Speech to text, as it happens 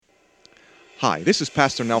Hi, this is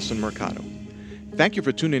Pastor Nelson Mercado. Thank you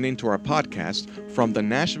for tuning in to our podcast from the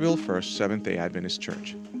Nashville First Seventh-day Adventist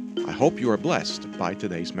Church. I hope you are blessed by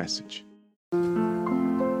today's message.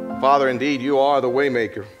 Father, indeed, you are the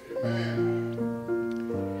waymaker.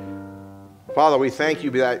 Father, we thank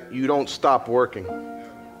you that you don't stop working.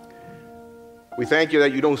 We thank you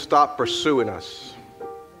that you don't stop pursuing us.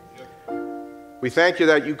 We thank you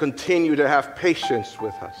that you continue to have patience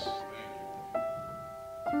with us.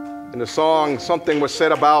 In the song, something was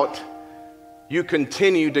said about you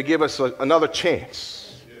continue to give us another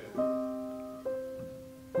chance.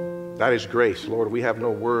 That is grace, Lord. We have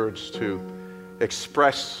no words to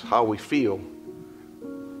express how we feel.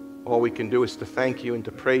 All we can do is to thank you and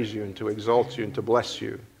to praise you and to exalt you and to bless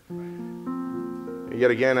you. And yet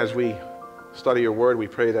again, as we study your word, we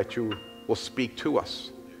pray that you will speak to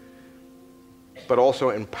us, but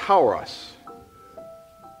also empower us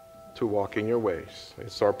to walk in your ways.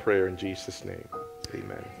 It's our prayer in Jesus' name.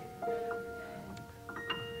 Amen.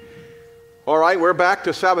 All right, we're back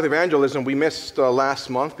to Sabbath evangelism. We missed last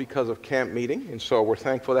month because of camp meeting, and so we're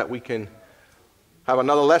thankful that we can have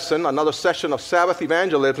another lesson, another session of Sabbath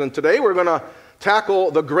evangelism. And today we're going to tackle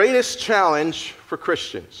the greatest challenge for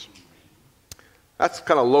Christians. That's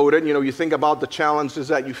kind of loaded. You know, you think about the challenges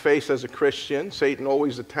that you face as a Christian, Satan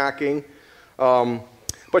always attacking.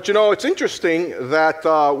 But you know, it's interesting that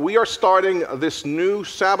we are starting this new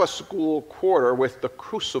Sabbath school quarter with the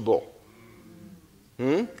crucible.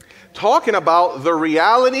 Talking about the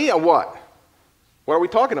reality of what? What are we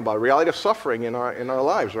talking about? Reality of suffering in our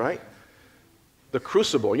lives, right? The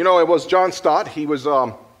crucible. You know, it was John Stott. He was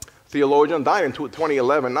a theologian, died in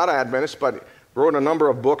 2011, not an Adventist, but wrote a number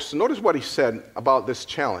of books. Notice what he said about this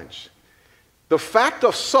challenge. The fact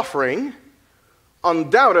of suffering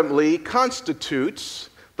undoubtedly constitutes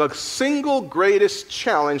the single greatest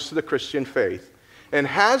challenge to the Christian faith, and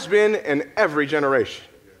has been in every generation.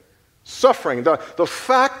 Suffering, the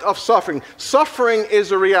fact of suffering. Suffering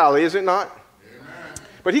is a reality, is it not? Amen.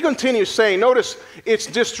 But he continues saying, notice, its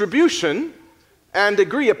distribution and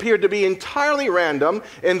degree appear to be entirely random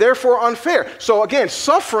and therefore unfair. So again,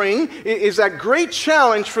 suffering is that great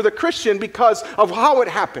challenge for the Christian because of how it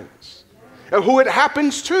happens and who it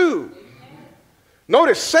happens to.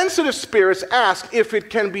 Notice, sensitive spirits ask if it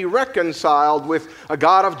can be reconciled with a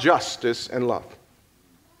God of justice and love.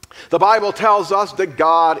 The Bible tells us that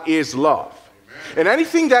God is love. And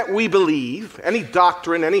anything that we believe, any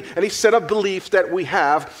doctrine, any set of beliefs that we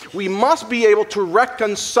have, we must be able to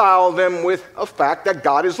reconcile them with a fact that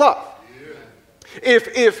God is love.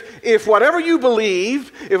 If whatever you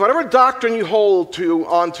believe, if whatever doctrine you hold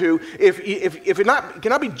onto, if it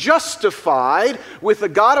cannot be justified with the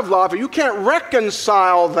God of love, or you can't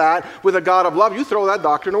reconcile that with a God of love, you throw that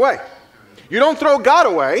doctrine away. You don't throw God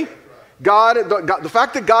away. The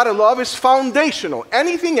fact that God is love is foundational.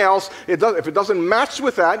 Anything else, if it doesn't match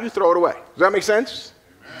with that, you throw it away. Does that make sense?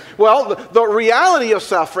 Well, the reality of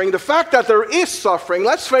suffering, the fact that there is suffering,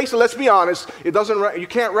 let's face it, let's be honest, you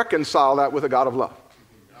can't reconcile that with a God of love.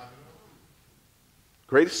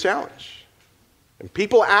 Greatest challenge. And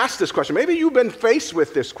people ask this question. Maybe you've been faced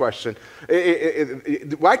with this question.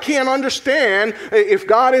 I can't understand if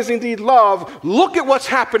God is indeed love. Look at what's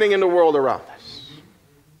happening in the world around us.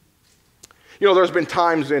 You know, there's been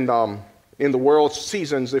times in the world,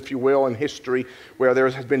 seasons, if you will, in history, where there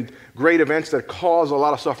has been great events that cause a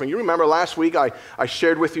lot of suffering. You remember last week I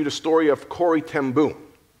shared with you the story of Corrie ten Boom.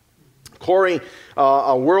 Corrie,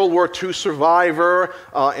 a World War II survivor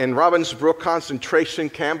in Ravensbrück concentration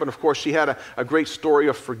camp, and of course she had a great story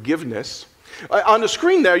of forgiveness. On the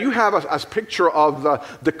screen there, you have a picture of the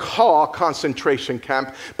Dachau concentration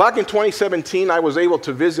camp. Back in 2017, I was able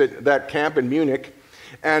to visit that camp in Munich,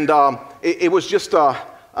 and it was just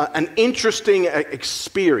an interesting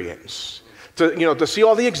experience. To see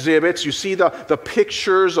all the exhibits, you see the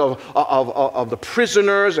pictures of the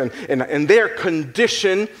prisoners and their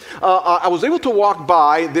condition. I was able to walk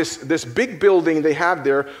by this big building they have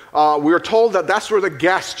there. We were told that that's where the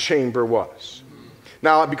gas chamber was.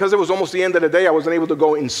 Now, because it was almost the end of the day, I wasn't able to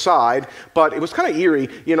go inside, but it was kind of eerie.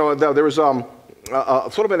 You know, there was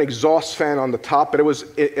sort of an exhaust fan on the top, but it was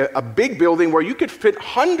a big building where you could fit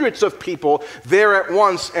hundreds of people there at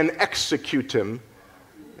once and execute them.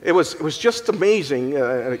 It was just amazing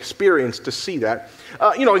an experience to see that.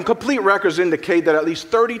 Incomplete records indicate that at least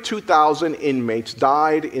 32,000 inmates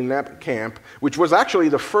died in that camp, which was actually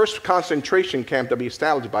the first concentration camp to be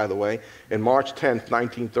established, by the way, in March 10th,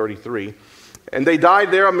 1933. And they died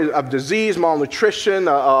there of disease, malnutrition,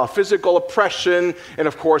 physical oppression, and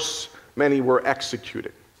of course, many were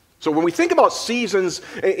executed. So when we think about seasons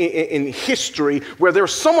in history where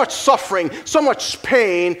there's so much suffering, so much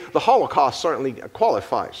pain, the Holocaust certainly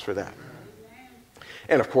qualifies for that.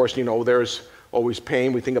 And of course, there's always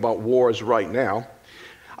pain. We think about wars right now.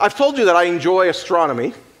 I've told you that I enjoy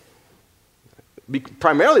astronomy,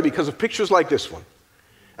 primarily because of pictures like this one.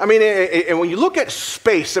 I mean, and when you look at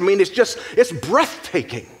space, it's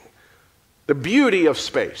breathtaking, the beauty of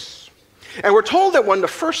space. And we're told that when the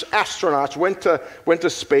first astronauts went to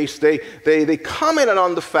space, they commented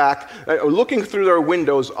on the fact, looking through their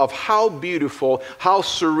windows, of how beautiful, how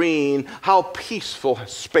serene, how peaceful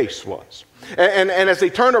space was. And as they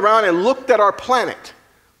turned around and looked at our planet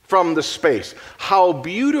from the space, how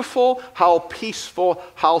beautiful, how peaceful,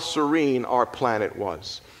 how serene our planet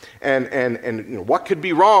was. And what could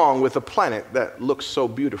be wrong with a planet that looks so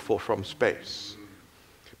beautiful from space?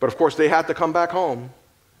 But of course, they had to come back home.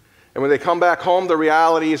 And when they come back home, the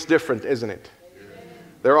reality is different, isn't it?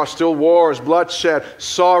 There are still wars, bloodshed,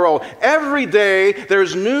 sorrow. Every day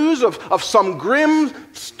there's news of some grim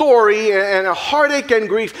story and a heartache and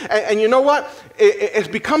grief. And you know what? It's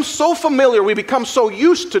become so familiar, we become so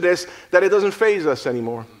used to this, that it doesn't faze us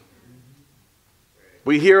anymore.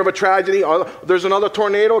 We hear of a tragedy. Oh, there's another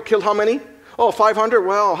tornado, killed how many? Oh, 500?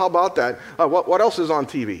 Well, how about that? What else is on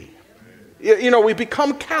TV? We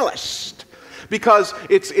become calloused. Because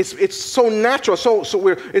it's so natural,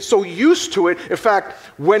 it's so used to it. In fact,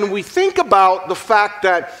 when we think about the fact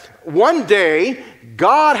that one day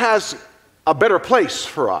God has a better place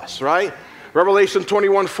for us, right? Revelation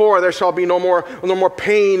 21:4, there shall be no more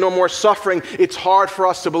pain, no more suffering. It's hard for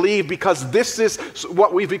us to believe because this is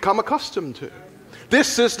what we've become accustomed to.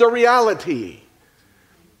 This is the reality.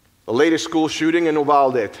 The latest school shooting in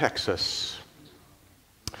Uvalde, Texas.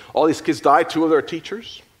 All these kids died, 2 of their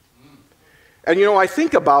teachers. And I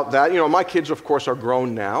think about that. My kids, of course, are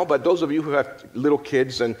grown now, but those of you who have little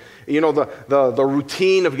kids and, the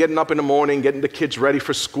routine of getting up in the morning, getting the kids ready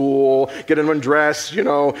for school, getting them dressed,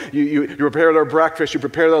 you prepare their breakfast, you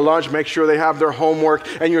prepare their lunch, make sure they have their homework,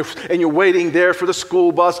 and you're waiting there for the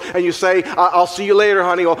school bus, and you say, I'll see you later,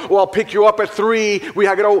 honey, or I'll pick you up at 3, we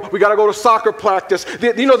got to go to soccer practice,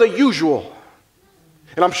 the usual.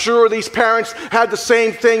 And I'm sure these parents had the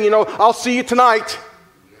same thing, I'll see you tonight.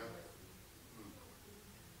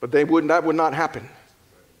 But that would not happen.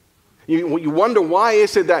 You wonder, why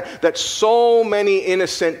is it that so many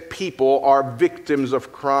innocent people are victims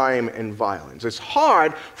of crime and violence? It's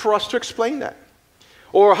hard for us to explain that.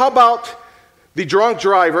 Or how about the drunk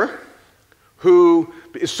driver who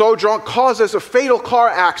is so drunk, causes a fatal car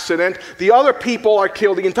accident, the other people are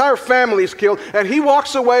killed, the entire family is killed, and he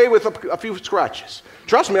walks away with a few scratches.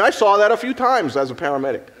 Trust me, I saw that a few times as a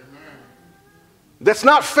paramedic. That's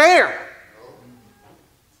not fair.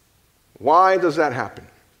 Why does that happen?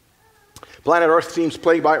 Planet Earth seems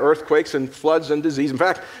plagued by earthquakes and floods and disease. In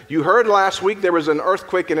fact, you heard last week there was an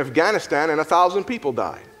earthquake in Afghanistan and 1,000 people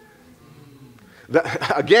died.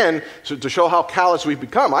 Again, to show how callous we've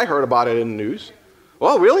become, I heard about it in the news.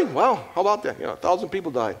 Well, really? Well, how about that? 1,000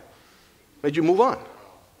 people died. Made you move on.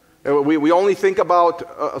 We only think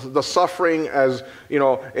about the suffering as,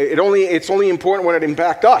 it's only important when it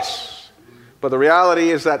impacts us. But the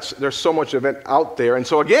reality is that there's so much of it out there. And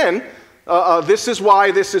so again, this is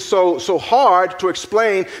why this is so hard to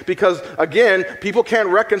explain, because, again, people can't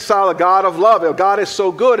reconcile a God of love. If God is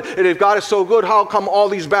so good, and if God is so good, how come all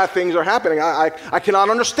these bad things are happening? I cannot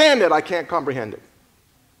understand it. I can't comprehend it.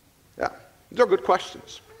 Yeah, these are good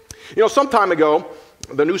questions. Some time ago,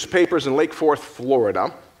 the newspapers in Lake Forest,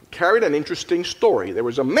 Florida, carried an interesting story. There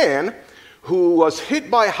was a man who was hit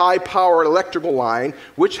by a high-powered electrical line,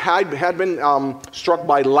 which had been struck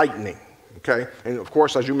by lightning. Okay, and of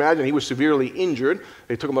course, as you imagine, he was severely injured.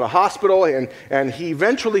 They took him to the hospital, and he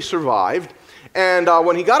eventually survived. And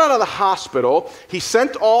when he got out of the hospital, he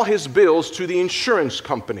sent all his bills to the insurance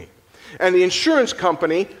company. And the insurance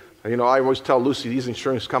company, I always tell Lucy, these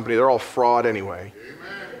insurance companies, they're all fraud anyway.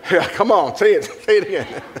 Yeah, come on, say it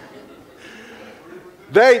again.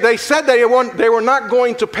 They said they were not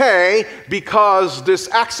going to pay because this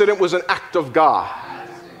accident was an act of God.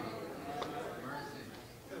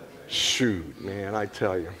 Shoot, man, I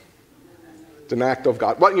tell you. It's an act of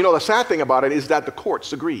God. But the sad thing about it is that the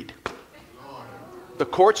courts agreed. The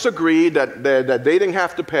courts agreed that they didn't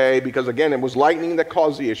have to pay because, again, it was lightning that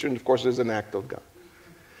caused the issue, and of course, it's an act of God.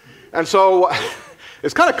 And so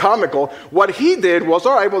it's kind of comical. What he did was,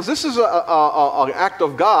 all right, well, this is an act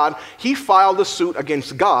of God. He filed a suit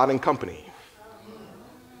against God and company.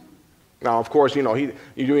 Now, of course, you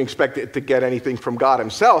don't expect it to get anything from God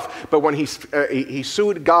himself, but when he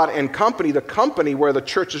sued God and company, the company were the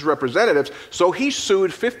church's representatives, so he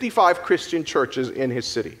sued 55 Christian churches in his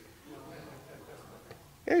city.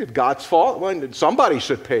 Hey, if God's fault, well, somebody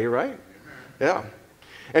should pay, right? Yeah.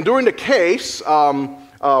 And during the case,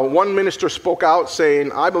 one minister spoke out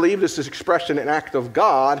saying, I believe this expression, an act of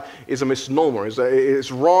God, is a misnomer,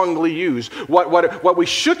 is wrongly used. What we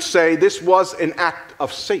should say, this was an act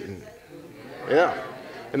of Satan. Yeah.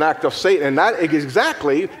 An act of Satan. And that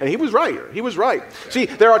exactly, and he was right. He was right. See,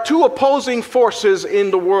 there are two opposing forces in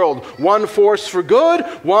the world. One force for good,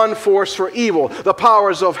 one force for evil. The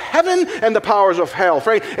powers of heaven and the powers of hell.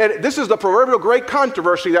 And this is the proverbial great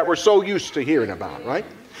controversy that we're so used to hearing about, right?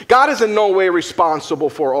 God is in no way responsible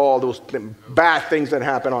for all those bad things that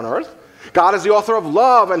happen on earth. God is the author of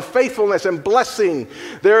love and faithfulness and blessing.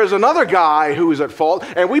 There is another guy who is at fault,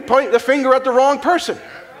 and we point the finger at the wrong person.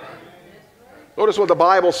 Notice what the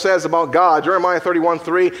Bible says about God. Jeremiah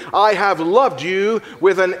 31:3, I have loved you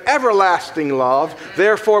with an everlasting love.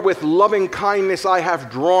 Therefore, with loving kindness I have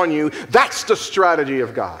drawn you. That's the strategy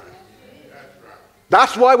of God.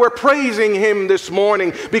 That's why we're praising him this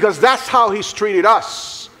morning, because that's how he's treated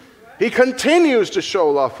us. He continues to show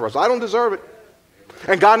love for us. I don't deserve it.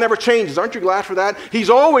 And God never changes. Aren't you glad for that? He's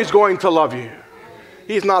always going to love you.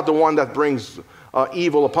 He's not the one that brings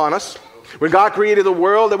evil upon us. When God created the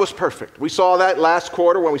world, it was perfect. We saw that last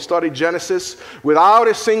quarter when we studied Genesis. Without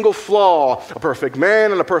a single flaw, a perfect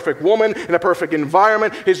man and a perfect woman in a perfect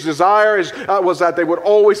environment. His desire was that they would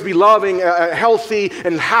always be loving, healthy,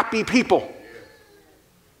 and happy people.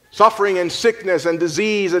 Suffering and sickness and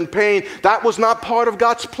disease and pain, that was not part of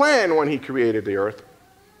God's plan when he created the earth.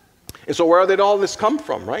 And so where did all this come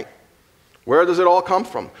from, right? Where does it all come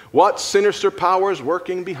from? What sinister power is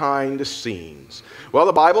working behind the scenes? Well,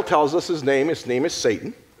 the Bible tells us his name is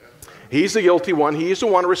Satan. He's the guilty one. He is the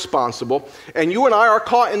one responsible. And you and I are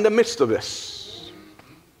caught in the midst of this.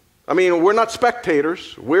 I mean, we're not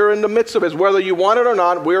spectators. We're in the midst of it. Whether you want it or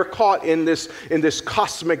not, we're caught in this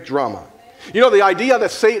cosmic drama. You know, the idea that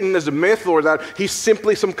Satan is a myth or that he's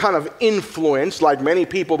simply some kind of influence, like many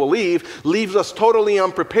people believe, leaves us totally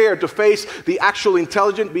unprepared to face the actual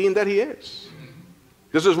intelligent being that he is.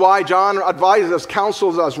 This is why John advises us,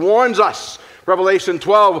 counsels us, warns us. Revelation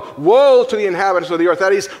 12, woe to the inhabitants of the earth.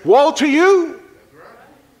 That is, woe to you.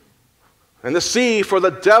 And the sea, for the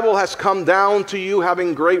devil has come down to you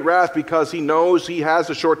having great wrath because he knows he has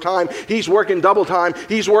a short time. He's working double time.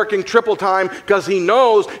 He's working triple time because he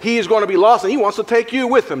knows he is going to be lost and he wants to take you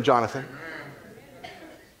with him, Jonathan.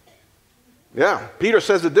 Yeah, Peter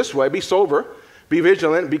says it this way, be sober, be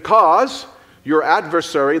vigilant, because your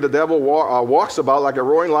adversary, the devil, walks about like a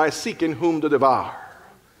roaring lion seeking whom to devour.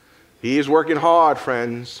 He is working hard,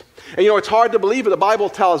 friends. And you know, it's hard to believe, but the Bible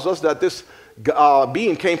tells us that this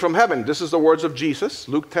being came from heaven. This is the words of Jesus,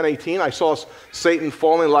 Luke 10:18. I saw Satan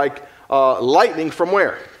falling like lightning from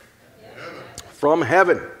where? Heaven. From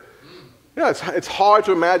heaven. Yeah, it's hard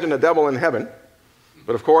to imagine the devil in heaven.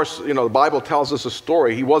 But of course, you know, the Bible tells us a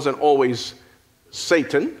story. He wasn't always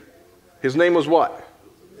Satan. His name was what?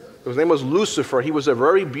 His name was Lucifer. He was a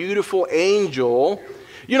very beautiful angel.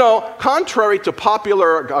 You know, contrary to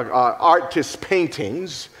popular artists'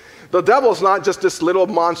 paintings, the devil's not just this little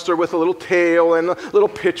monster with a little tail and a little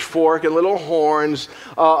pitchfork and little horns.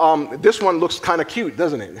 This one looks kind of cute,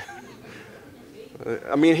 doesn't it?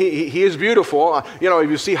 I mean, he is beautiful. You know, if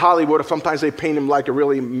you see Hollywood, sometimes they paint him like a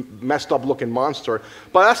really messed up looking monster.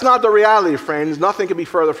 But that's not the reality, friends. Nothing can be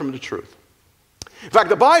further from the truth. In fact,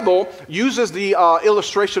 the Bible uses the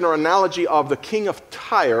illustration or analogy of the king of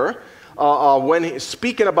Tyre when he's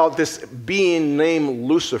speaking about this being named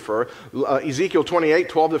Lucifer. Ezekiel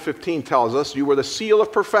 28:12-15 tells us, you were the seal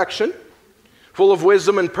of perfection, full of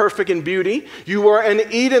wisdom and perfect in beauty. You were an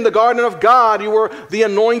Eden, the garden of God. You were the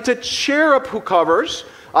anointed cherub who covers.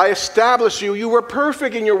 I established you. You were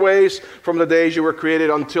perfect in your ways from the days you were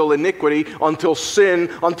created until iniquity, until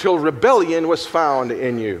sin, until rebellion was found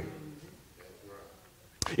in you.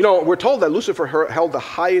 You know, we're told that Lucifer held the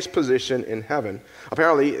highest position in heaven.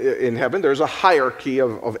 Apparently, in heaven, there's a hierarchy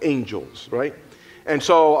of angels, right? And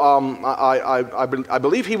so I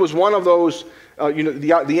believe he was one of those,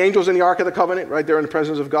 the angels in the Ark of the Covenant, right there in the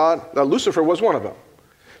presence of God. Lucifer was one of them.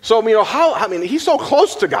 So, you know, he's so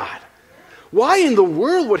close to God. Why in the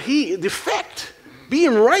world would he defect,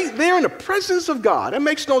 being right there in the presence of God? It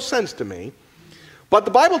makes no sense to me. But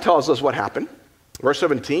the Bible tells us what happened. Verse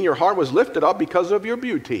 17, your heart was lifted up because of your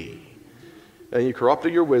beauty, and you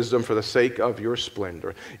corrupted your wisdom for the sake of your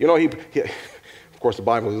splendor. You know, of course the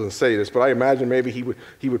Bible doesn't say this, but I imagine maybe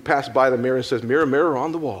he would pass by the mirror and says, mirror, mirror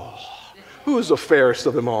on the wall, who is the fairest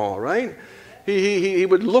of them all, right? He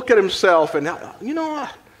would look at himself and, you know,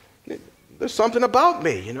 there's something about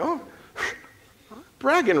me, you know.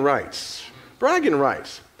 Bragging rights.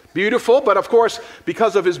 Beautiful, but of course,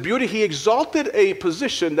 because of his beauty, he exalted a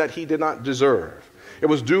position that he did not deserve. It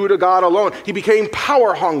was due to God alone. He became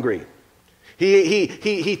power hungry.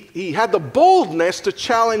 He had the boldness to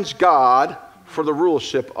challenge God for the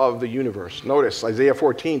rulership of the universe. Notice, Isaiah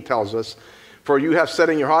 14 tells us, "For you have said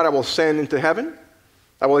in your heart, I will ascend into heaven.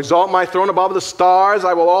 I will exalt my throne above the stars.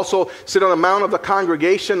 I will also sit on the mount of the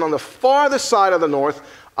congregation on the farthest side of the north.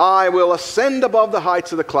 I will ascend above the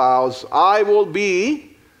heights of the clouds. I will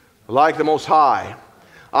be like the Most High."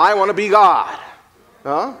 I want to be God.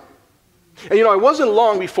 Huh? And it wasn't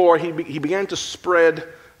long before he began to spread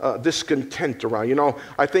discontent around.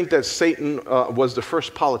 I think that Satan was the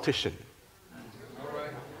first politician.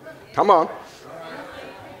 Come on.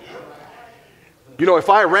 If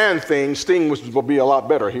I ran things would be a lot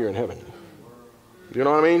better here in heaven. You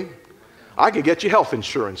know what I mean? I could get you health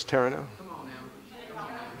insurance, Tarana.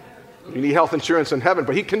 You need health insurance in heaven,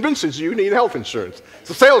 but he convinces you need health insurance. It's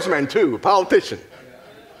a salesman too, a politician.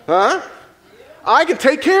 Huh? I can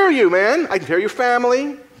take care of you, man. I can take care of your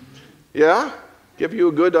family. Yeah? Give you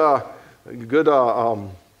a good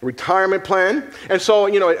retirement plan. And so,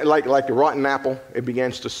 like a rotten apple, it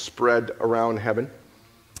begins to spread around heaven.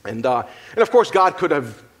 And of course, God could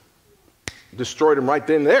have destroyed him right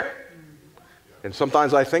then and there. And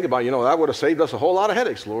sometimes I think about, that would have saved us a whole lot of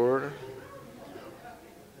headaches, Lord.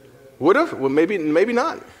 Would have? Well, maybe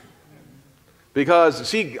not. Because,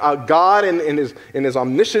 see, God in his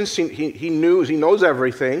omniscience, he knows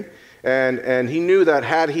everything. And he knew that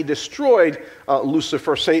had he destroyed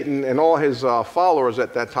Lucifer, Satan, and all his followers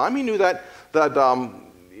at that time, he knew that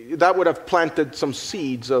would have planted some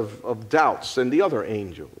seeds of doubts in the other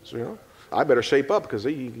angels. I better shape up because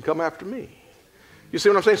he can come after me. You see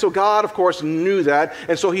what I'm saying? So God, of course, knew that,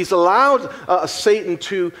 and so he's allowed Satan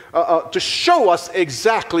to show us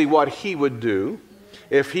exactly what he would do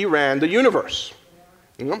if he ran the universe.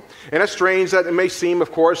 And it's strange that it may seem,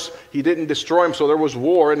 of course, he didn't destroy him, so there was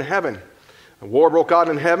war in heaven. A war broke out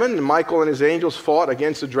in heaven, and Michael and his angels fought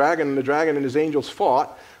against the dragon, and the dragon and his angels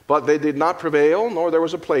fought, but they did not prevail, nor there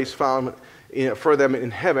was a place found for them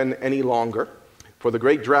in heaven any longer. For the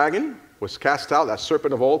great dragon was cast out, that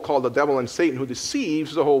serpent of old called the devil and Satan, who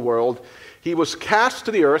deceives the whole world. He was cast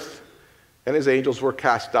to the earth, and his angels were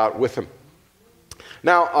cast out with him.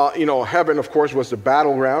 Now, heaven, of course, was the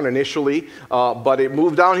battleground initially, but it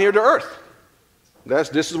moved down here to earth.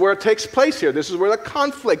 This is where it takes place here. This is where the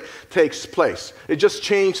conflict takes place. It just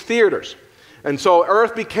changed theaters. And so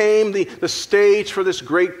earth became the stage for this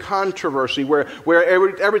great controversy where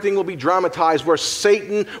everything will be dramatized, where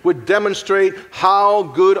Satan would demonstrate how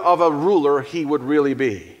good of a ruler he would really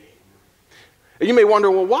be. And you may wonder,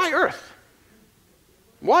 well, why earth?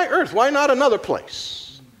 Why earth? Why not another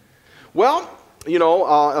place? Well,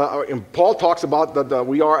 Paul talks about that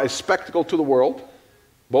we are a spectacle to the world,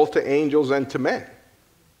 both to angels and to men.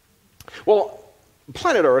 Well,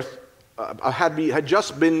 planet Earth had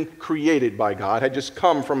just been created by God, had just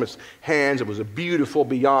come from his hands. It was beautiful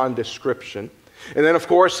beyond description. And then, of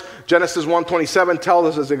course, Genesis 1:27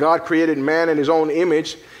 tells us that God created man in his own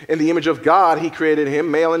image. In the image of God, he created him.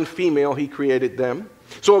 Male and female, he created them.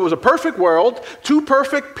 So it was a perfect world, two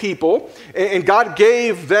perfect people, and God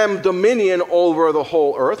gave them dominion over the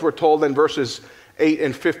whole earth. We're told in verses 8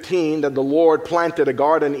 and 15 that the Lord planted a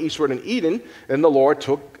garden eastward in Eden, and God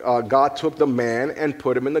took the man and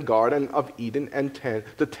put him in the garden of Eden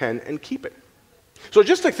to tend and keep it. So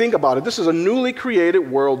just to think about it, this is a newly created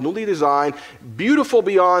world, newly designed, beautiful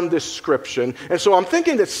beyond description. And so I'm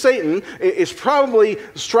thinking that Satan is probably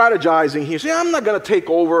strategizing here. See, I'm not going to take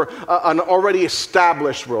over an already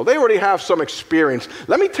established world. They already have some experience.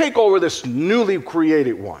 Let me take over this newly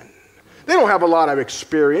created one. They don't have a lot of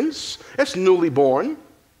experience. It's newly born.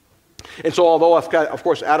 And so although, of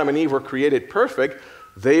course, Adam and Eve were created perfect,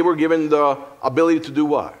 they were given the ability to do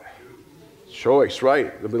what? Choice,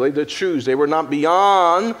 right? The ability to choose. They were not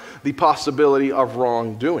beyond the possibility of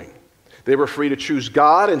wrongdoing. They were free to choose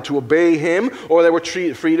God and to obey him, or they were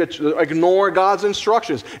free to ignore God's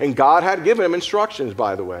instructions. And God had given them instructions,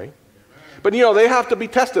 by the way. But they have to be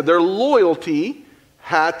tested. Their loyalty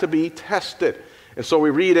had to be tested. And so we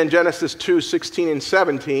read in Genesis 2:16 and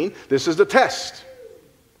 17, this is the test.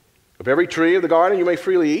 Of every tree of the garden you may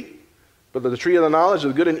freely eat, but of the tree of the knowledge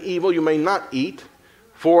of good and evil you may not eat.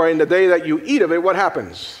 For in the day that you eat of it, what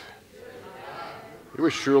happens? You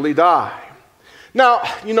will surely die. Now,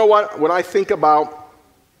 you know what? When I think about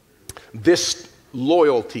this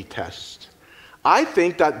loyalty test, I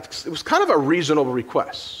think that it was kind of a reasonable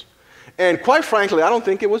request. And quite frankly, I don't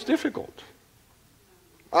think it was difficult.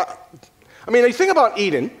 You think about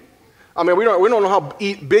Eden. I mean, we don't know how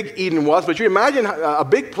big Eden was, but you imagine a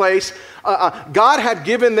big place. God had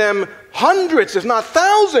given them hundreds, if not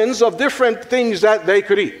thousands, of different things that they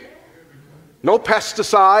could eat. No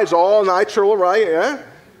pesticides, all natural, right? Yeah?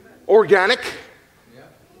 Organic.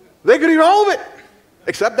 They could eat all of it,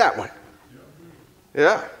 except that one.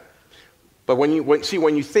 Yeah. But when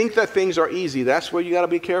you think that things are easy, that's where you got to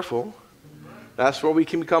be careful. That's where we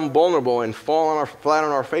can become vulnerable and fall flat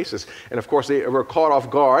on our faces. And of course, they were caught off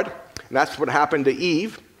guard. And that's what happened to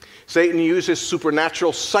Eve. Satan uses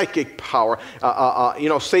supernatural psychic power.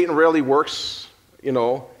 Satan rarely works. He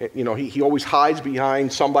always hides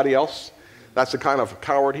behind somebody else. That's the kind of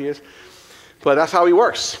coward he is. But that's how he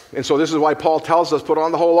works. And so this is why Paul tells us, put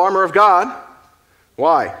on the whole armor of God.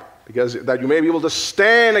 Why? Because that you may be able to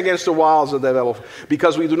stand against the wiles of the devil.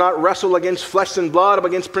 Because we do not wrestle against flesh and blood, but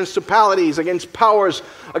against principalities, against powers,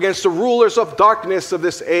 against the rulers of darkness of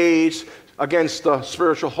this age, against the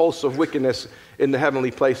spiritual hosts of wickedness in the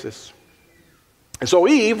heavenly places. And so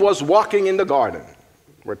Eve was walking in the garden,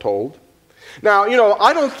 we're told. Now,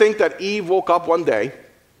 I don't think that Eve woke up one day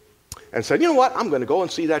and said, you know what, I'm going to go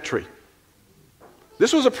and see that tree.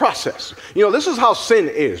 This was a process. This is how sin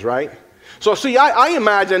is, right? So see, I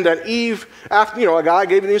imagine that Eve, after, a guy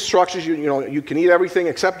gave her the instructions, you can eat everything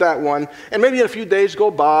except that one, and maybe a few days go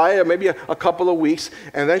by, or maybe a couple of weeks,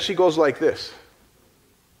 and then she goes like this.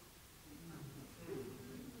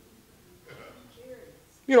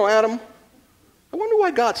 Adam, I wonder why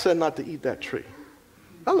God said not to eat that tree.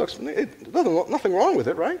 Nothing wrong with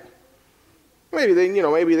it, right? Maybe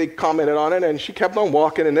they commented on it, and she kept on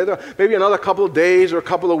walking, and maybe another couple of days or a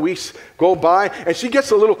couple of weeks go by, and she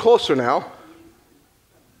gets a little closer now.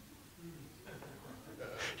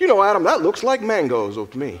 Adam, that looks like mangoes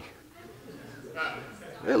to me.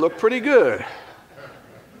 They look pretty good.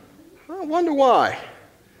 I wonder why.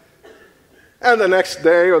 And the next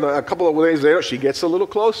day or a couple of days later, she gets a little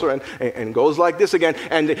closer and goes like this again,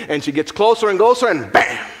 and she gets closer and closer, and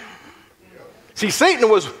bam! See, Satan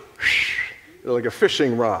was like a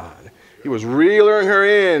fishing rod. He was reeling her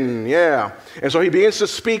in, yeah. And so he begins to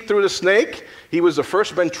speak through the snake. He was the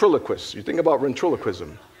first ventriloquist. You think about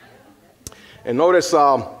ventriloquism. And notice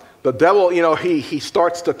the devil, he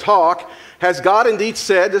starts to talk. Has God indeed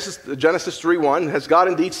said, this is Genesis 3:1, has God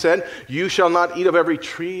indeed said, you shall not eat of every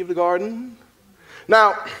tree of the garden?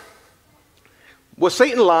 Now, was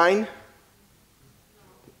Satan lying?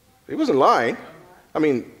 He wasn't lying. I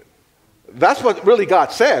mean, that's what really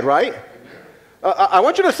God said, right? I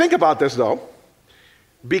want you to think about this, though,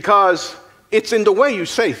 because it's in the way you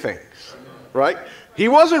say things, right? He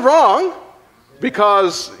wasn't wrong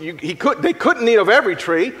because they couldn't eat of every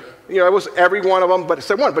tree. It was every one of them, but it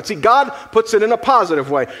said one. But see, God puts it in a positive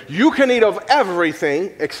way. You can eat of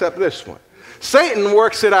everything except this one. Satan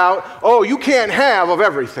works it out, you can't have of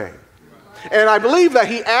everything. And I believe that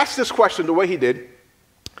he asked this question the way he did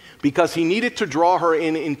because he needed to draw her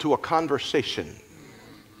into a conversation.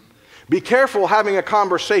 Be careful having a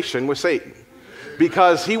conversation with Satan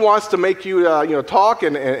because he wants to make you talk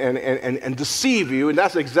and deceive you, and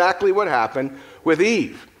that's exactly what happened with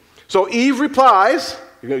Eve. So Eve replies,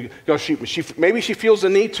 maybe she feels the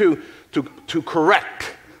need to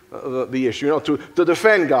correct the issue, to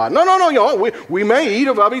defend God. No, we may eat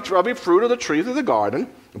of every fruit of the trees of the garden,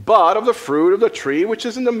 but of the fruit of the tree which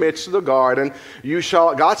is in the midst of the garden,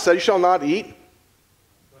 God said, you shall not eat,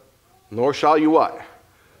 nor shall you what?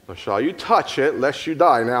 Nor shall you touch it, lest you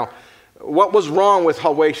die. Now, what was wrong with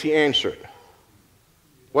the way she answered?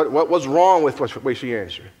 What was wrong with the way she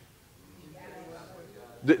answered?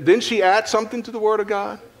 Didn't she add something to the Word of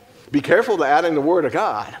God? Be careful to adding the Word of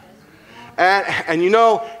God. And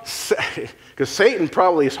because Satan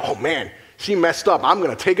probably is, oh man, she messed up. I'm going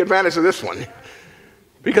to take advantage of this one.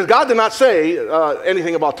 Because God did not say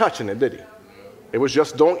anything about touching it, did he? It was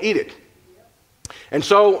just don't eat it. And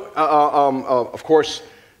so, of course,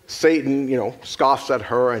 Satan, scoffs at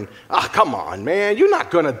her and, come on, man, you're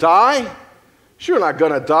not going to die. You're not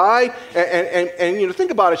going to die. And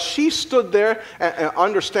think about it. She stood there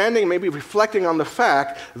understanding, maybe reflecting on the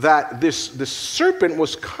fact that this serpent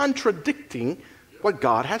was contradicting what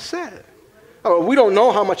God has said. We don't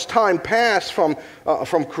know how much time passed from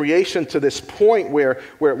creation to this point where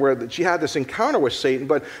she had this encounter with Satan,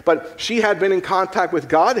 but she had been in contact with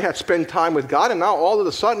God, had spent time with God, and now all of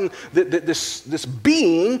a sudden this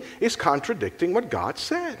being is contradicting what God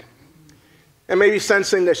said. And maybe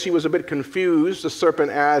sensing that she was a bit confused, the serpent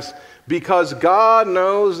asked, because God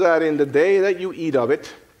knows that in the day that you eat of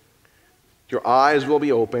it, your eyes will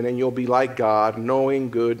be open and you'll be like God, knowing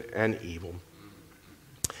good and evil.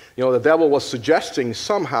 The devil was suggesting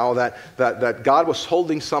somehow that God was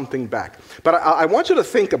holding something back. But I want you to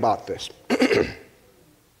think about this.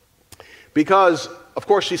 Because, of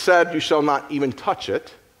course, she said, you shall not even touch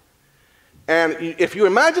it. And if you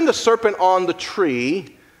imagine the serpent on the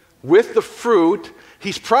tree with the fruit,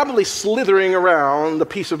 he's probably slithering around the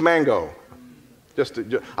piece of mango.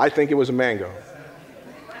 I think it was a mango.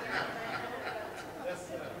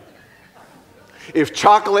 If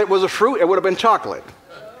chocolate was a fruit, it would have been chocolate.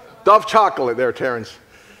 Dove chocolate there, Terrence.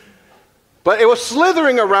 But it was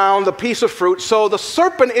slithering around the piece of fruit, so the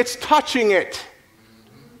serpent, it's touching it.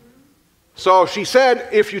 So she said,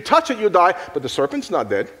 if you touch it, you die, but the serpent's not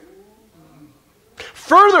dead.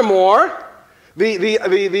 Furthermore,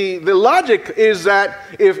 the logic is that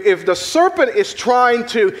if the serpent is trying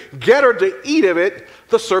to get her to eat of it,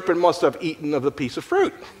 the serpent must have eaten of the piece of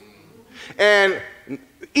fruit. And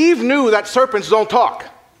Eve knew that serpents don't talk.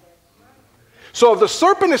 So if the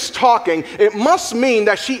serpent is talking, it must mean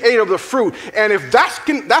that she ate of the fruit. And if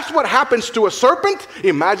that's what happens to a serpent,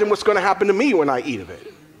 imagine what's going to happen to me when I eat of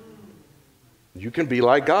it. You can be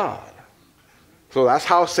like God. So that's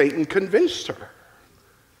how Satan convinced her.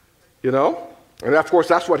 And of course,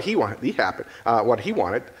 that's what he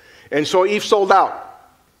wanted. And so Eve sold out.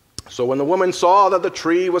 So when the woman saw that the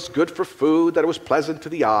tree was good for food, that it was pleasant to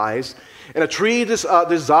the eyes, and a tree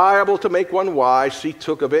desirable to make one wise, she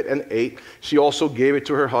took of it and ate. She also gave it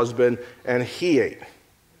to her husband, and he ate.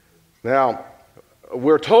 Now,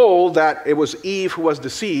 we're told that it was Eve who was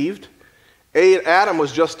deceived. Adam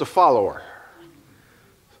was just a follower.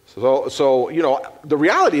 So the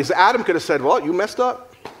reality is Adam could have said, well, you messed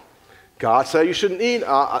up. God said you shouldn't eat.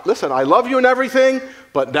 Listen, I love you and everything,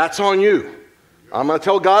 but that's on you. I'm going to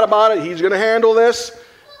tell God about it. He's going to handle this.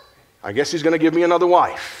 I guess he's going to give me another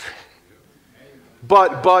wife.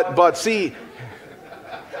 But see,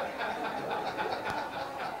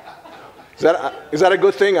 is that a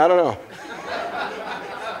good thing? I don't know.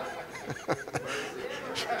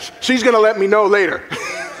 She's going to let me know later.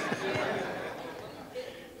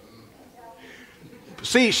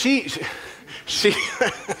 See, she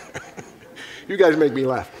you guys make me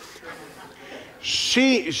laugh.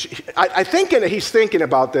 I think he's thinking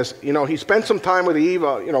about this. He spent some time with Eve.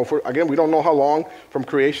 Again, we don't know how long from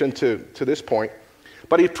creation to this point.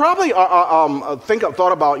 But he probably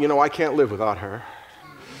thought about, I can't live without her.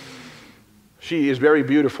 She is very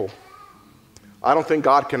beautiful. I don't think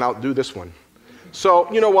God can outdo this one.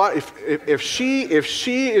 So you know what? If she's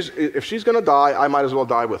going to die, I might as well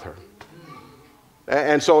die with her.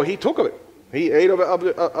 And so he took of it. He ate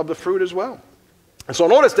of the fruit as well. And so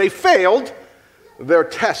notice they failed their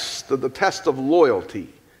test, the test of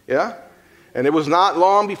loyalty. Yeah? And it was not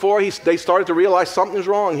long before they started to realize something's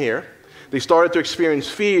wrong here. They started to experience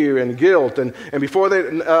fear and guilt. And before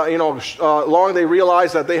long they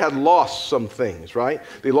realized that they had lost some things, right?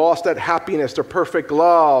 They lost that happiness, their perfect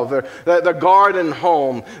love, their garden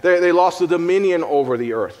home. They lost the dominion over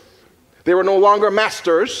the earth. They were no longer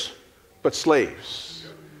masters, but slaves.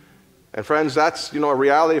 And friends, that's a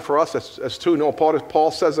reality for us as too.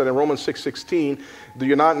 Paul says that in Romans 6:16, do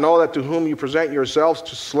you not know that to whom you present yourselves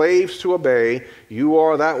to slaves to obey, you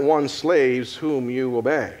are that one slaves whom you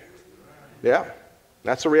obey? Yeah,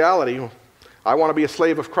 that's a reality. I want to be a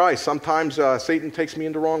slave of Christ. Sometimes Satan takes me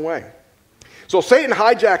in the wrong way. So Satan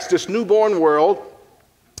hijacks this newborn world,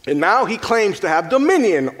 and now he claims to have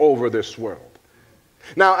dominion over this world.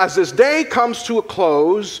 Now, as this day comes to a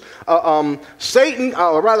close, God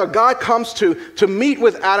comes to meet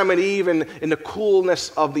with Adam and Eve in the coolness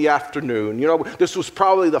of the afternoon. This was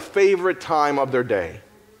probably the favorite time of their day.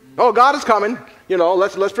 Oh, God is coming.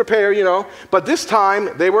 Let's prepare. But this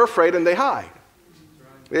time they were afraid and they hide.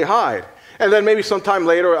 They hide. And then maybe sometime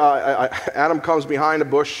later, Adam comes behind a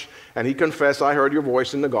bush and he confessed, I heard your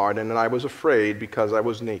voice in the garden and I was afraid because I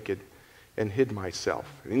was naked and hid myself.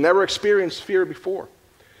 He never experienced fear before.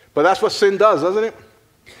 But that's what sin does, doesn't it?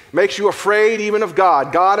 Makes you afraid even of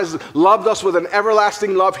God. God has loved us with an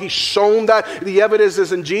everlasting love. He's shown that. The evidence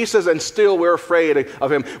is in Jesus, and still we're afraid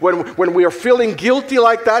of him. When we are feeling guilty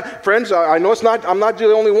like that, friends, I know I'm not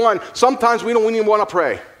the only one. Sometimes we don't even want to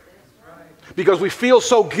pray. Because we feel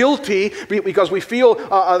so guilty, because we feel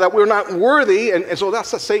that we're not worthy, and so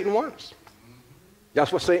that's what Satan wants.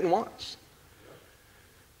 That's what Satan wants.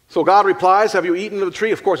 So God replies, have you eaten of the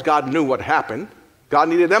tree? Of course, God knew what happened. God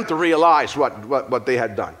needed them to realize what they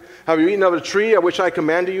had done. Have you eaten of the tree of which I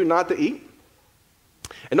commanded you not to eat?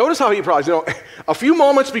 And notice how he replies. A few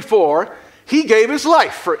moments before, he gave his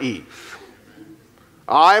life for Eve.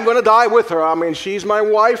 I'm going to die with her. I mean, she's my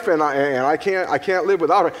wife, and I can't live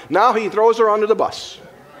without her. Now he throws her under the bus.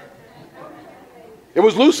 It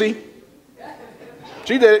was Lucy.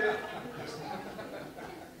 She did it.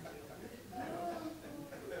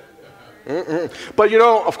 But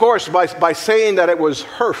of course, by saying that it was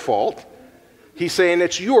her fault, he's saying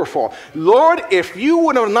it's your fault. Lord, if you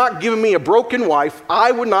would have not given me a broken wife,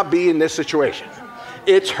 I would not be in this situation.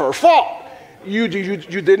 It's her fault. You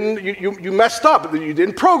messed up. You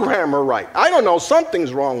didn't program her right. I don't know.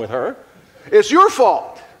 Something's wrong with her. It's your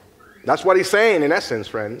fault. That's what he's saying in essence,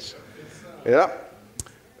 friends. Yeah.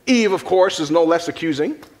 Eve, of course, is no less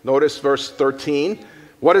accusing. Notice verse 13.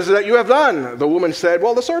 What is it that you have done? The woman said,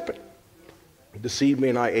 well, the serpent deceived me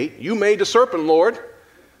and I ate. You made the serpent, Lord.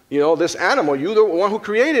 This animal, you're the one who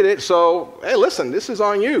created it. So, hey, listen, this is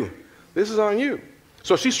on you. This is on you.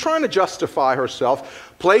 So she's trying to justify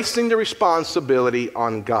herself, placing the responsibility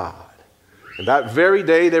on God. And that very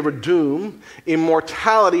day they were doomed.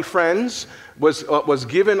 Immortality, friends, was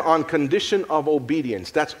given on condition of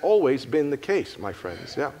obedience. That's always been the case, my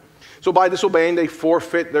friends. Yeah. So by disobeying, they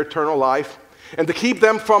forfeit their eternal life. And to keep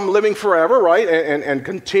them from living forever, right, and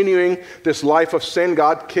continuing this life of sin,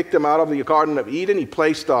 God kicked them out of the Garden of Eden. He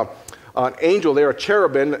placed an angel there, a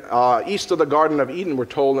cherubim, east of the Garden of Eden, we're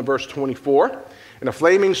told in verse 24, and a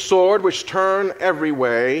flaming sword which turned every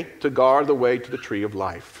way to guard the way to the tree of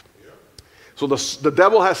life. So the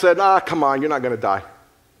devil has said, come on, you're not going to die.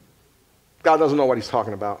 God doesn't know what he's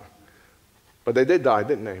talking about. But they did die,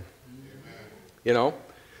 didn't they?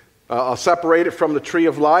 Separated from the tree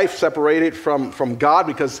of life, separated from God,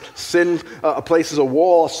 because sin places a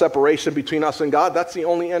wall of separation between us and God. That's the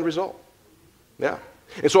only end result. Yeah.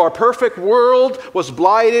 And so our perfect world was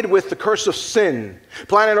blighted with the curse of sin.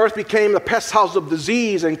 Planet Earth became the pest house of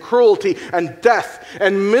disease and cruelty and death.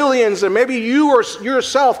 And millions, and maybe you or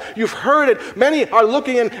yourself, you've heard it. Many are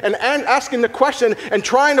looking and asking the question and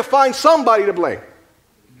trying to find somebody to blame.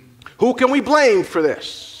 Who can we blame for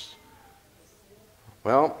this?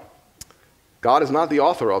 Well, God is not the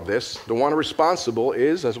author of this. The one responsible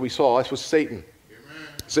is, as we saw, it was Satan. Amen.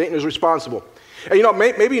 Satan is responsible. And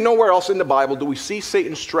maybe nowhere else in the Bible do we see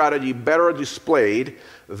Satan's strategy better displayed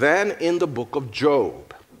than in the book of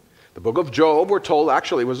Job. The book of Job, we're told,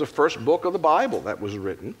 actually was the first book of the Bible that was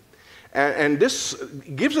written. And this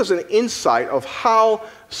gives us an insight of how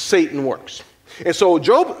Satan works. And so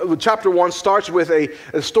Job chapter 1 starts with a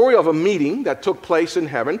story of a meeting that took place in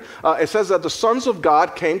heaven. It says that the sons of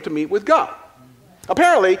God came to meet with God.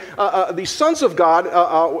 Apparently, the sons of God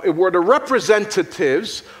were the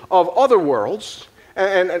representatives of other worlds,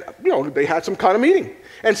 and they had some kind of meeting.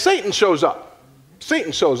 And Satan shows up.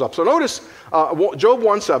 Satan shows up. So notice Job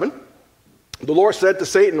 1:7. The Lord said to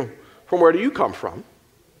Satan, "From where do you come from?"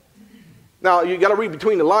 Now, you got to read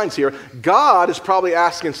between the lines here. God is probably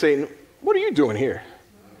asking Satan, "What are you doing here?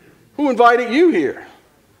 Who invited you here?"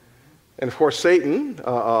 And of course, Satan,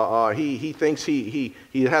 he thinks he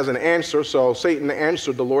has an answer. So Satan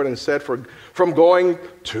answered the Lord and said, "From going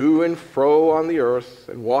to and fro on the earth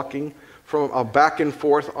and walking from back and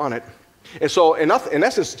forth on it." And so in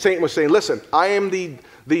essence, Satan was saying, "Listen, I am the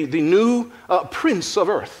new prince of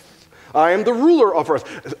earth. I am the ruler of earth.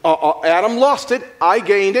 Adam lost it. I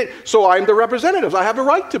gained it. So I'm the representative. I have a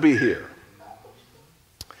right to be here."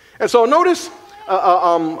 And so notice,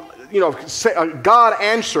 God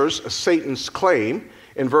answers Satan's claim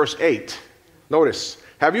in verse 8. Notice,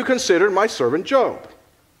 "Have you considered my servant Job?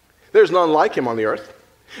 There's none like him on the earth,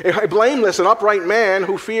 a blameless and upright man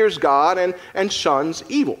who fears God and shuns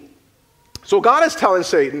evil." So God is telling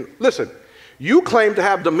Satan, listen, you claim to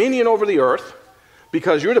have dominion over the earth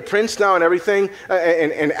because you're the prince now and everything,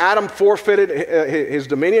 and Adam forfeited his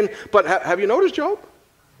dominion. But have you noticed Job?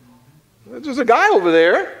 There's a guy over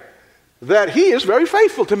there that he is very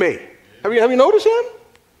faithful to me. Have you noticed him?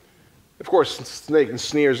 Of course, Satan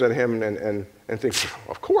sneers at him and thinks,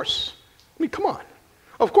 of course. I mean, come on.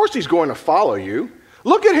 Of course he's going to follow you.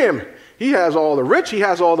 Look at him. He has all the rich. He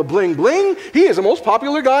has all the bling bling. He is the most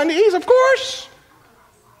popular guy in the East, of course.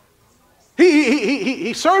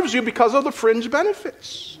 He serves you because of the fringe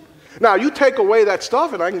benefits. Now, you take away that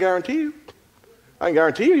stuff, and I can guarantee you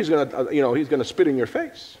he's going to spit in your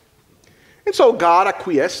face. And so God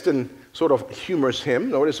acquiesced and sort of humors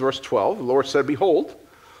him. Notice verse 12. The Lord said, "Behold,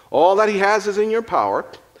 all that he has is in your power.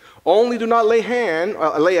 Only do not lay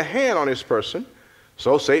a hand on his person."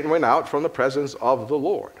 So Satan went out from the presence of the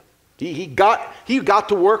Lord. He got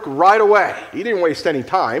to work right away. He didn't waste any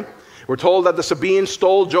time. We're told that the Sabaeans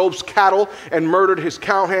stole Job's cattle and murdered his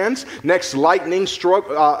cowhands. Next, lightning struck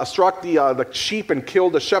the sheep and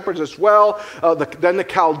killed the shepherds as well. Then the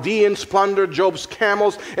Chaldeans plundered Job's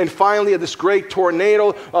camels. And finally, this great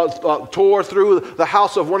tornado tore through the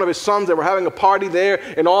house of one of his sons. They were having a party there,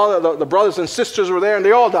 and all the brothers and sisters were there, and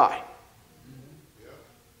they all died.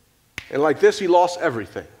 And like this, he lost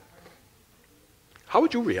everything. How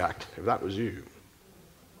would you react if that was you?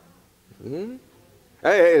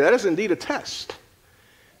 Hey, that is indeed a test.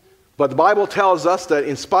 But the Bible tells us that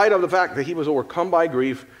in spite of the fact that he was overcome by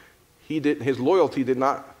grief, his loyalty did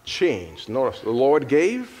not change. Notice, the Lord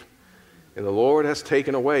gave, and the Lord has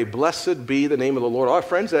taken away. Blessed be the name of the Lord. Our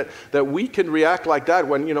friends, that we can react like that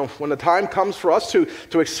when the time comes for us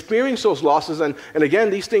to experience those losses. And again,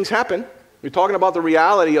 these things happen. We're talking about the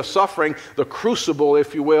reality of suffering, the crucible,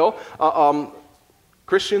 if you will.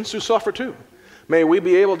 Christians who suffer too. May we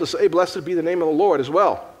be able to say, blessed be the name of the Lord as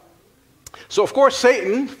well. So, of course,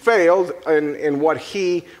 Satan failed in what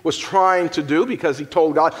he was trying to do, because he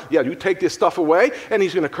told God, yeah, you take this stuff away, and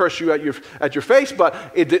he's going to curse you at your face, but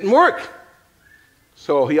it didn't work.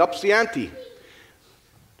 So he ups the ante.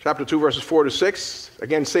 Chapter 2, verses 4 to 6.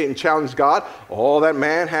 Again, Satan challenged God. All that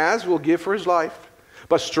man has will give for his life.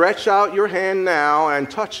 But stretch out your hand now and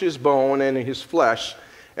touch his bone and his flesh,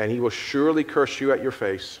 and he will surely curse you at your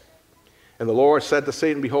face. And the Lord said to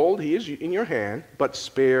Satan, behold, he is in your hand, but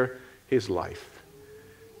spare his life.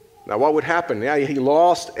 Now what would happen? Yeah, he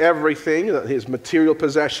lost everything, his material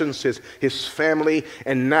possessions, his family,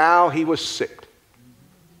 and now he was sick.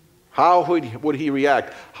 How would he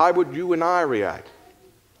react? How would you and I react?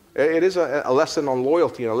 It is a lesson on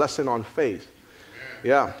loyalty and a lesson on faith.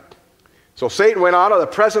 Yeah. So Satan went out of the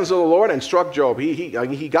presence of the Lord and struck Job.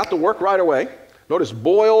 He got to work right away. Notice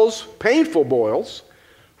boils, painful boils,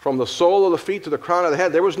 from the sole of the feet to the crown of the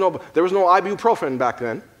head. There was no ibuprofen back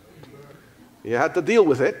then. You had to deal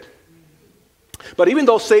with it. But even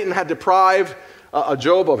though Satan had deprived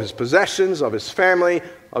Job of his possessions, of his family,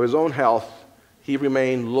 of his own health, he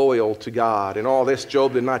remained loyal to God. In all this,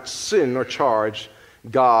 Job did not sin or charge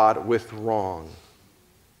God with wrong.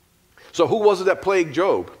 So who was it that plagued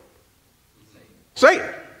Job? Satan.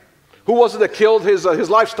 Who was it that killed his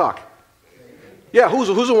livestock? Yeah, who's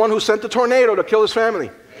the one who sent the tornado to kill his family?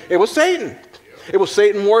 It was Satan. It was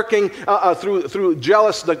Satan working through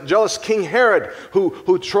the jealous King Herod,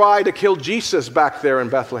 who tried to kill Jesus back there in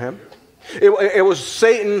Bethlehem. It was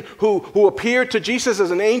Satan who appeared to Jesus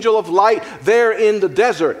as an angel of light there in the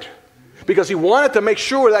desert, because he wanted to make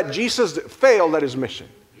sure that Jesus failed at his mission,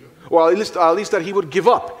 or at least that he would give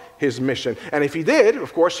up his mission. And if he did,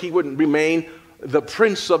 of course, he would remain the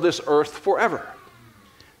prince of this earth forever.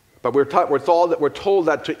 But we're told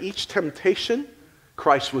that to each temptation,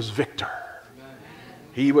 Christ was victor.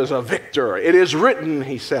 He was a victor. It is written,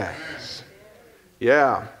 he says.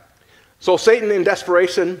 Yeah. So Satan, in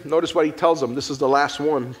desperation, notice what he tells them. This is the last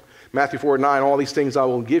one. Matthew 4:9, all these things I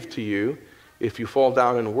will give to you if you fall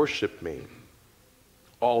down and worship me.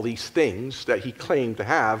 All these things that he claimed to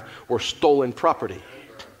have were stolen property.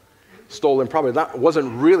 Stolen property. That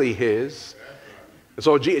wasn't really his. And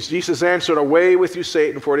so Jesus answered, away with you,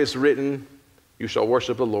 Satan, for it is written, you shall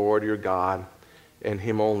worship the Lord your God, and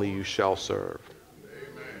him only you shall serve.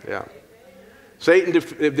 Yeah. Satan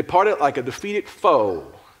departed like a defeated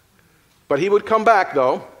foe. But he would come back,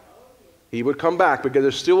 though. He would come back, because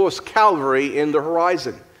there still was Calvary in the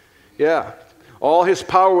horizon. Yeah. All his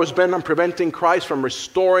power was bent on preventing Christ from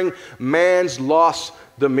restoring man's lost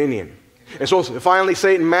dominion. And so finally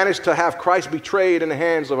Satan managed to have Christ betrayed in the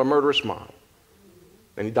hands of a murderous mob.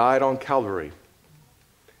 And he died on Calvary.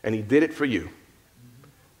 And he did it for you.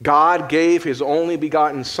 God gave his only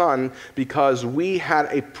begotten Son because we had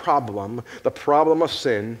a problem, the problem of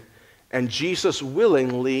sin, and Jesus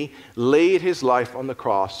willingly laid his life on the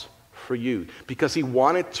cross for you because he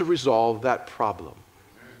wanted to resolve that problem.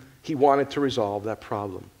 He wanted to resolve that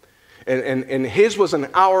problem. And his was an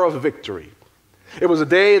hour of victory. It was a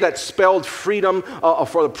day that spelled freedom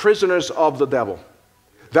for the prisoners of the devil.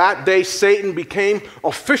 That day, Satan became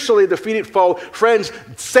officially a defeated foe. Friends,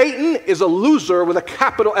 Satan is a loser with a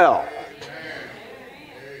capital L.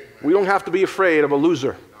 We don't have to be afraid of a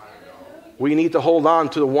loser. We need to hold on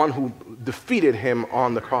to the one who defeated him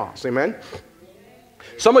on the cross. Amen?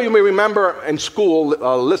 Some of you may remember in school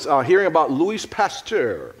hearing about Louis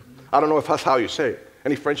Pasteur. I don't know if that's how you say it.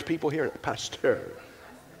 Any French people here? Pasteur.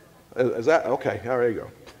 Is that? Okay, there you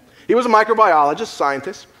go. He was a microbiologist,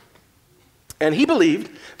 scientist. And he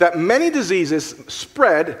believed that many diseases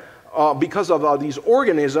spread because of these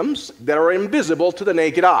organisms that are invisible to the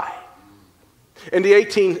naked eye. In the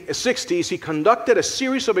 1860s, he conducted a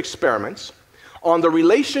series of experiments on the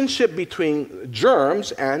relationship between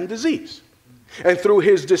germs and disease. And through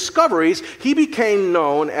his discoveries, he became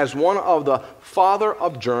known as one of the father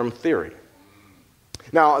of germ theory.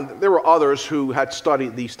 Now, there were others who had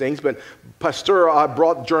studied these things, but Pasteur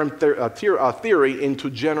brought germ theory into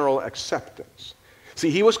general acceptance. See,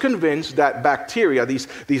 he was convinced that bacteria, these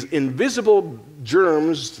invisible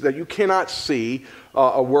germs that you cannot see,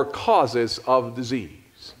 were causes of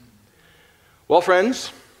disease. Well,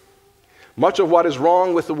 friends, much of what is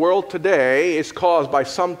wrong with the world today is caused by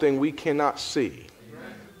something we cannot see.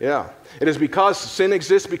 Yeah. It is because sin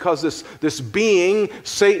exists, because this being,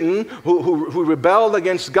 Satan, who rebelled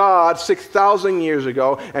against God 6,000 years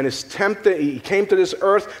ago and is tempted, he came to this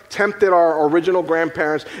earth, tempted our original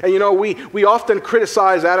grandparents. And we often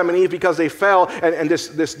criticize Adam and Eve because they fell, and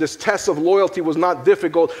this test of loyalty was not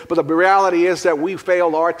difficult, but the reality is that we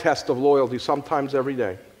failed our test of loyalty sometimes every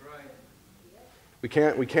day. We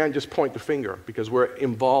can't just point the finger because we're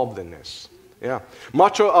involved in this. Yeah.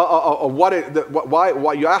 Much of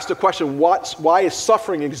why you ask the question, why is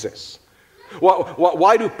suffering exists?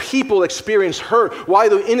 Why do people experience hurt? Why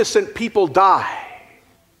do innocent people die?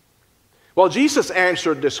 Well, Jesus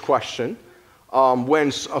answered this question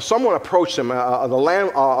when someone approached him. A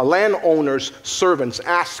landowner's servants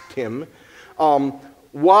asked him,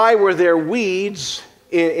 why were there weeds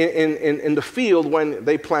in the field when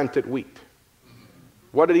they planted wheat?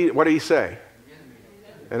 What did he say?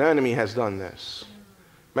 An enemy has done this.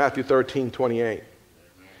 Matthew 13:28.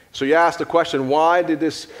 So you ask the question, why did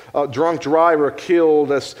this drunk driver kill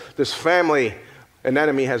this family? An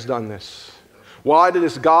enemy has done this. Why did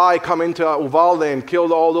this guy come into Uvalde and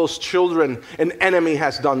kill all those children? An enemy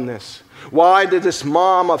has done this. Why did this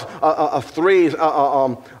mom of three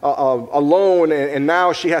alone, and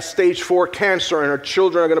now she has stage 4 cancer and her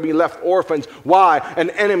children are going to be left orphans? Why?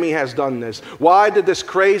 An enemy has done this. Why did this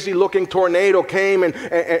crazy looking tornado came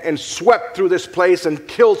and swept through this place and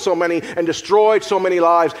killed so many and destroyed so many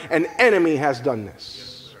lives? An enemy has done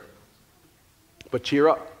this. But cheer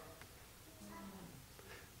up,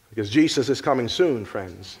 because Jesus is coming soon,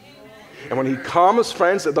 friends. And when he comes,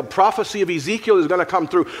 friends, the prophecy of Ezekiel is going to come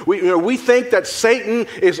through. We think that Satan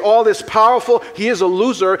is all this powerful. He is a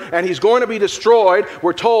loser, and he's going to be destroyed.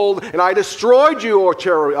 We're told, and I destroyed you,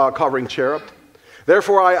 O covering cherub.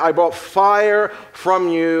 Therefore, I brought fire from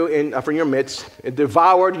you, from your midst. It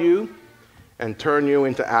devoured you and turned you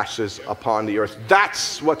into ashes upon the earth.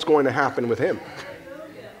 That's what's going to happen with him.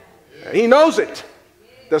 He knows it.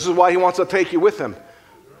 This is why he wants to take you with him.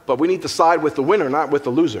 But we need to side with the winner, not with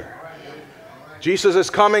the loser. Jesus is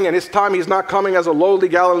coming, and this time he's not coming as a lowly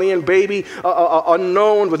Galilean baby,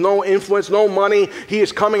 unknown, with no influence, no money. He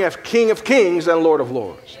is coming as King of Kings and Lord of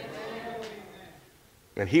Lords.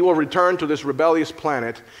 And he will return to this rebellious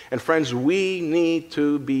planet. And friends, we need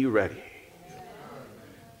to be ready.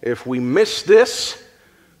 If we miss this,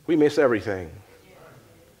 we miss everything.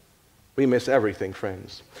 We miss everything,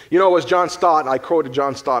 friends. It was John Stott, I quoted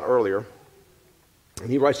John Stott earlier, and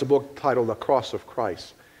he writes a book titled The Cross of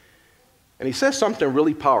Christ. And he says something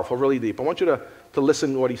really powerful, really deep. I want you to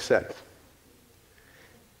listen to what he said.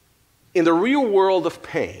 In the real world of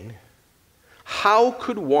pain, how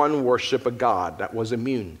could one worship a God that was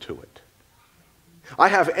immune to it? I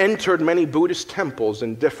have entered many Buddhist temples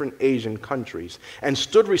in different Asian countries and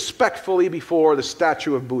stood respectfully before the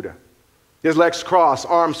statue of Buddha. His legs crossed,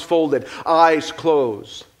 arms folded, eyes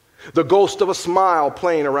closed, the ghost of a smile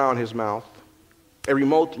playing around his mouth, a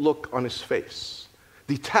remote look on his face,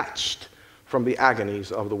 detached from the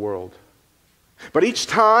agonies of the world. But each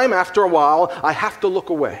time, after a while, I have to look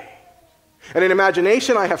away. And in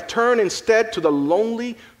imagination, I have turned instead to the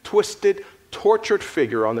lonely, twisted, tortured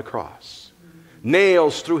figure on the cross.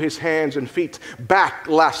 Nails through his hands and feet, back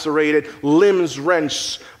lacerated, limbs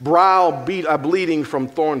wrenched, brow bleeding from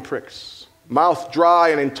thorn pricks, mouth dry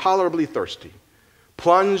and intolerably thirsty,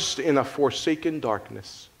 plunged in a forsaken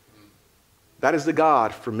darkness. That is the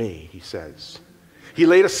God for me, he says. He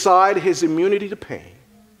laid aside his immunity to pain.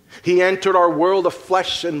 He entered our world of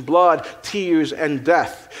flesh and blood, tears and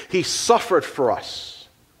death. He suffered for us.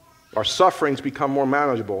 Our sufferings become more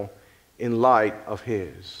manageable in light of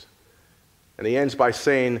his. And he ends by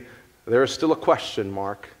saying, there is still a question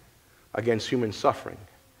mark against human suffering.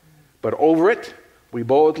 But over it, we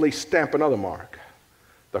boldly stamp another mark,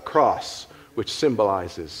 the cross, which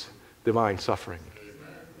symbolizes divine suffering.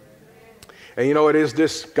 And it is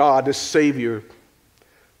this God, this Savior,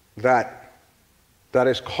 that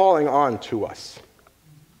is calling on to us.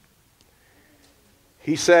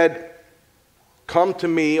 He said, come to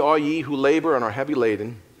me, all ye who labor and are heavy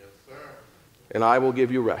laden, and I will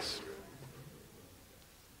give you rest.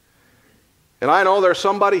 And I know there's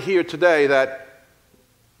somebody here today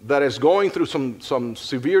that is going through some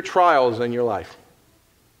severe trials in your life.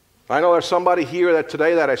 I know there's somebody here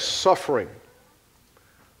today that is suffering.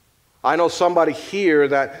 I know somebody here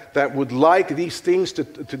that would like these things to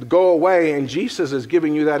go away, and Jesus is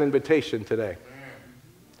giving you that invitation today.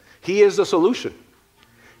 He is the solution.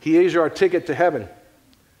 He is your ticket to heaven.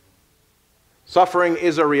 Suffering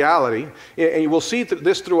is a reality. And we'll see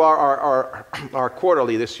this through our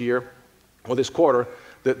quarterly this year, or this quarter,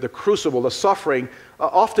 the crucible, the suffering.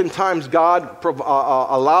 Oftentimes God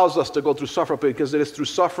allows us to go through suffering because it is through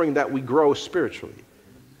suffering that we grow spiritually.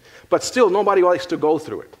 But still, nobody likes to go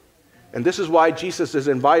through it. And this is why Jesus is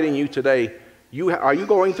inviting you today. Are you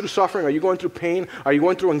going through suffering? Are you going through pain? Are you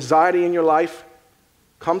going through anxiety in your life?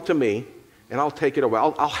 Come to me, and I'll take it away.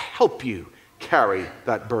 I'll help you carry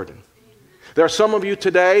that burden. There are some of you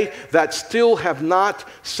today that still have not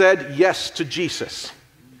said yes to Jesus.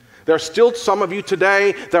 There are still some of you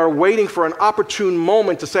today that are waiting for an opportune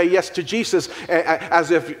moment to say yes to Jesus,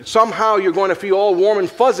 as if somehow you're going to feel all warm and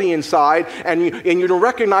fuzzy inside, and you don't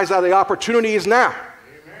recognize that the opportunity is now.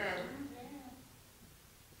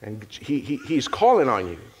 And he's calling on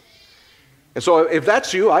you. And so if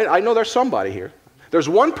that's you, I know there's somebody here. There's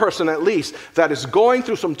one person at least that is going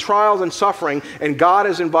through some trials and suffering, and God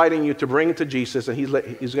is inviting you to bring it to Jesus, and he's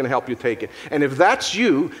going to help you take it. And if that's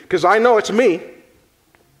you, because I know it's me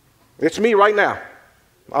right now.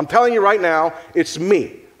 I'm telling you right now, it's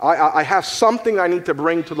me. I have something I need to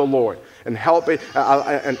bring to the Lord and help it,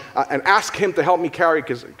 and ask him to help me carry it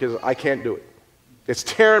because I can't do it. It's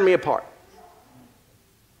tearing me apart.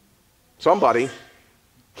 Somebody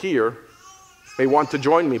here may want to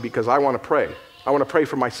join me because I want to pray. I want to pray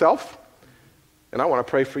for myself, and I want to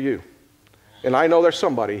pray for you. And I know there's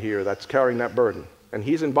somebody here that's carrying that burden, and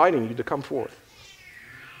he's inviting you to come forward.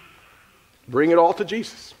 Bring it all to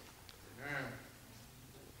Jesus.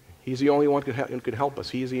 He's the only one who can help us.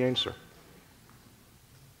 He's the answer.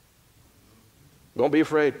 Don't be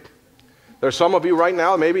afraid. There's some of you right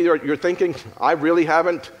now, maybe you're thinking, I really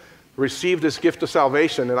haven't received this gift of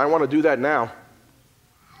salvation, and I want to do that now.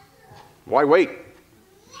 Why wait?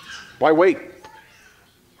 Why wait?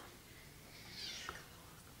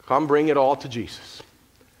 Come bring it all to Jesus.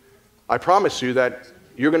 I promise you that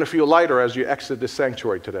you're going to feel lighter as you exit this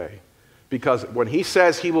sanctuary today. Because when he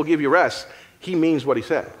says he will give you rest, he means what he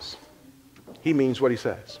says. He means what he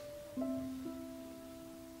says.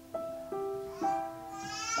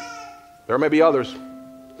 There may be others.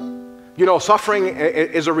 You know, suffering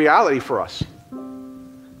is a reality for us.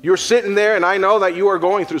 You're sitting there, and I know that you are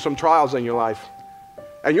going through some trials in your life.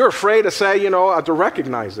 And you're afraid to say, to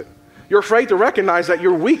recognize it. You're afraid to recognize that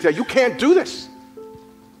you're weak, that you can't do this.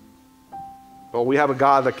 Well, we have a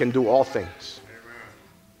God that can do all things.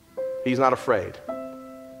 He's not afraid.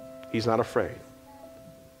 He's not afraid.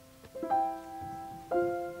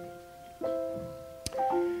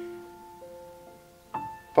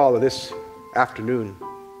 Father, this afternoon,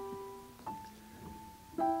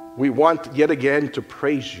 we want yet again to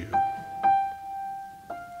praise you.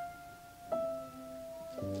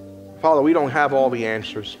 Father, we don't have all the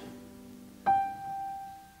answers.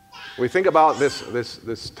 We think about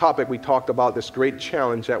this topic we talked about, this great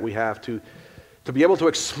challenge that we have to be able to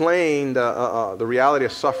explain the reality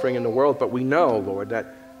of suffering in the world, but we know, Lord,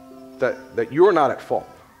 that you're not at fault.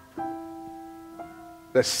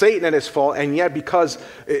 That Satan at his fault, and yet because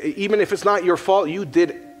even if it's not your fault, you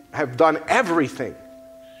have done everything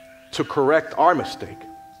to correct our mistake,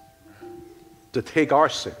 to take our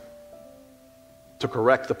sin, to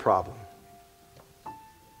correct the problem.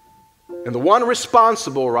 And the one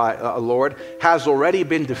responsible, Lord, has already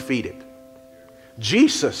been defeated.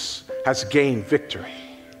 Jesus has gained victory.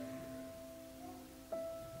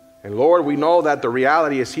 And Lord, we know that the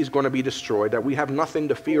reality is he's going to be destroyed, that we have nothing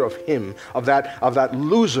to fear of him, of that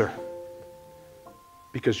loser,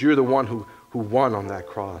 because you're the one who won on that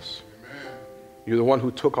cross. Amen. You're the one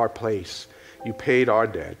who took our place. You paid our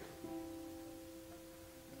debt.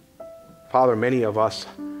 Father, many of us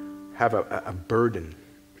have a burden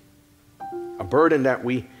that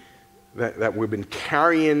we've been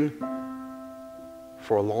carrying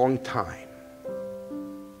for a long time,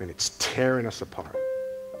 and it's tearing us apart.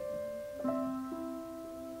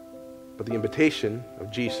 But the invitation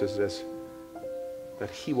of Jesus is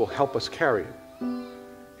that he will help us carry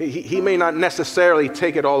it. He may not necessarily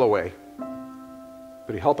take it all away,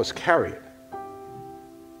 but he'll help us carry it.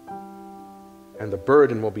 And the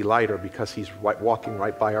burden will be lighter because he's walking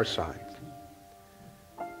right by our side.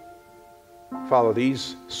 Father,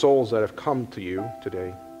 these souls that have come to you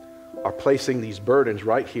today are placing these burdens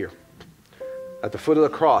right here at the foot of the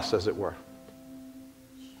cross, as it were.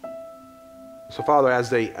 So, Father, as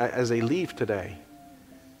they leave today,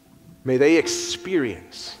 may they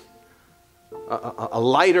experience a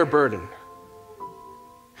lighter burden.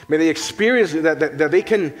 May they experience that they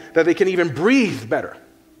can even breathe better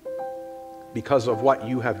because of what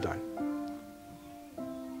you have done.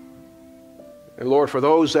 And Lord, for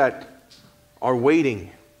those that are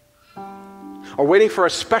waiting are waiting for a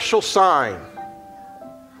special sign,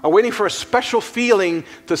 are waiting for a special feeling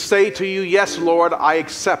to say to you, yes, Lord, I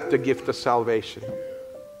accept the gift of salvation.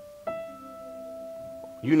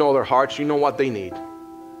 You know their hearts. You know what they need.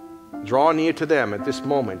 Draw near to them at this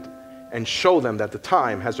moment and show them that the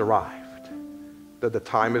time has arrived, that the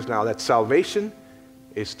time is now, that salvation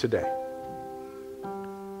is today.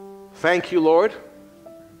 Thank you, Lord,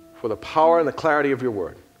 for the power and the clarity of your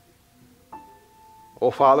word. Oh,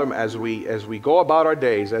 Father, as we go about our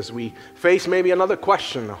days, as we face maybe another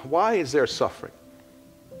question, why is there suffering?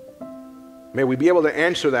 May we be able to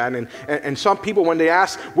answer that. And some people, when they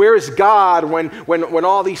ask, where is God when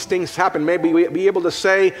all these things happen, maybe we be able to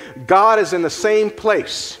say, God is in the same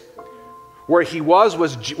place where he was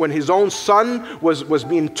when his own son was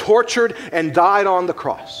being tortured and died on the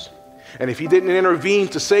cross. And if he didn't intervene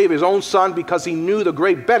to save his own son because he knew the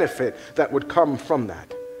great benefit that would come from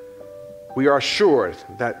that, we are assured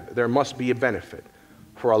that there must be a benefit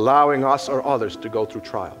for allowing us or others to go through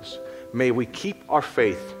trials. May we keep our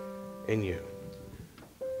faith in you.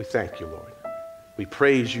 We thank you, Lord. We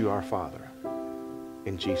praise you, our Father.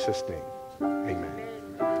 In Jesus' name, amen.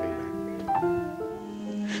 Amen.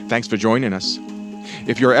 Thanks for joining us.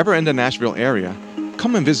 If you're ever in the Nashville area,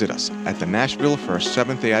 come and visit us at the Nashville First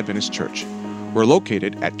Seventh-day Adventist Church. We're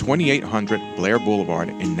located at 2800 Blair Boulevard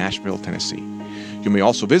in Nashville, Tennessee. You may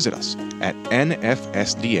also visit us at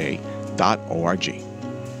nfsda.org.